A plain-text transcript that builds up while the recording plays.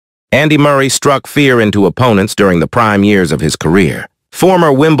Andy Murray struck fear into opponents during the prime years of his career.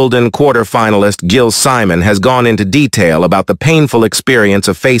 Former Wimbledon quarter-finalist Gilles Simon has gone into detail about the painful experience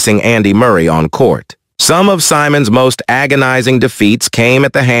of facing Andy Murray on court. Some of Simon's most agonizing defeats came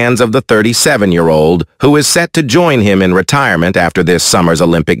at the hands of the 37-year-old, who is set to join him in retirement after this summer's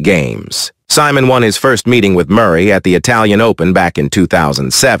Olympic Games. Simon won his first meeting with Murray at the Italian Open back in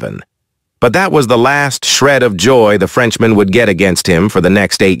 2007. But that was the last shred of joy the Frenchman would get against him for the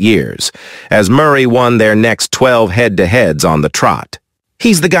next 8 years, as Murray won their next 12 head-to-heads on the trot.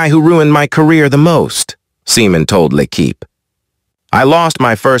 "He's the guy who ruined my career the most," Simon told L'Équipe. "I lost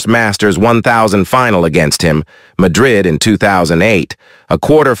my first Masters 1000 final against him, Madrid in 2008, a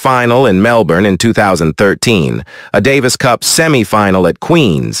quarter-final in Melbourne in 2013, a Davis Cup semi-final at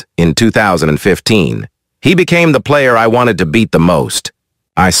Queen's in 2015. He became the player I wanted to beat the most.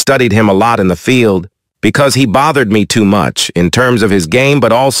 I studied him a lot in the field because he bothered me too much in terms of his game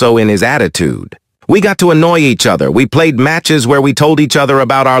but also in his attitude. We got to annoy each other. We played matches where we told each other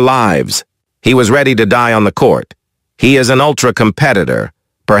about our lives. He was ready to die on the court. He is an ultra-competitor,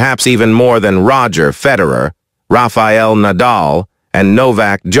 perhaps even more than Roger Federer, Rafael Nadal, and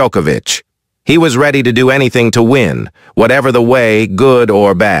Novak Djokovic. He was ready to do anything to win, whatever the way, good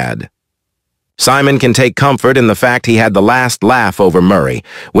or bad." Simon can take comfort in the fact he had the last laugh over Murray,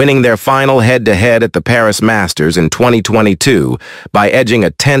 winning their final head-to-head at the Paris Masters in 2022 by edging a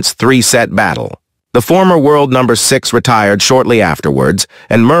tense 3-set battle. The former world number 6 retired shortly afterwards,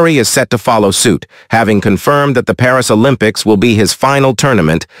 and Murray is set to follow suit, having confirmed that the Paris Olympics will be his final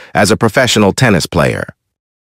tournament as a professional tennis player.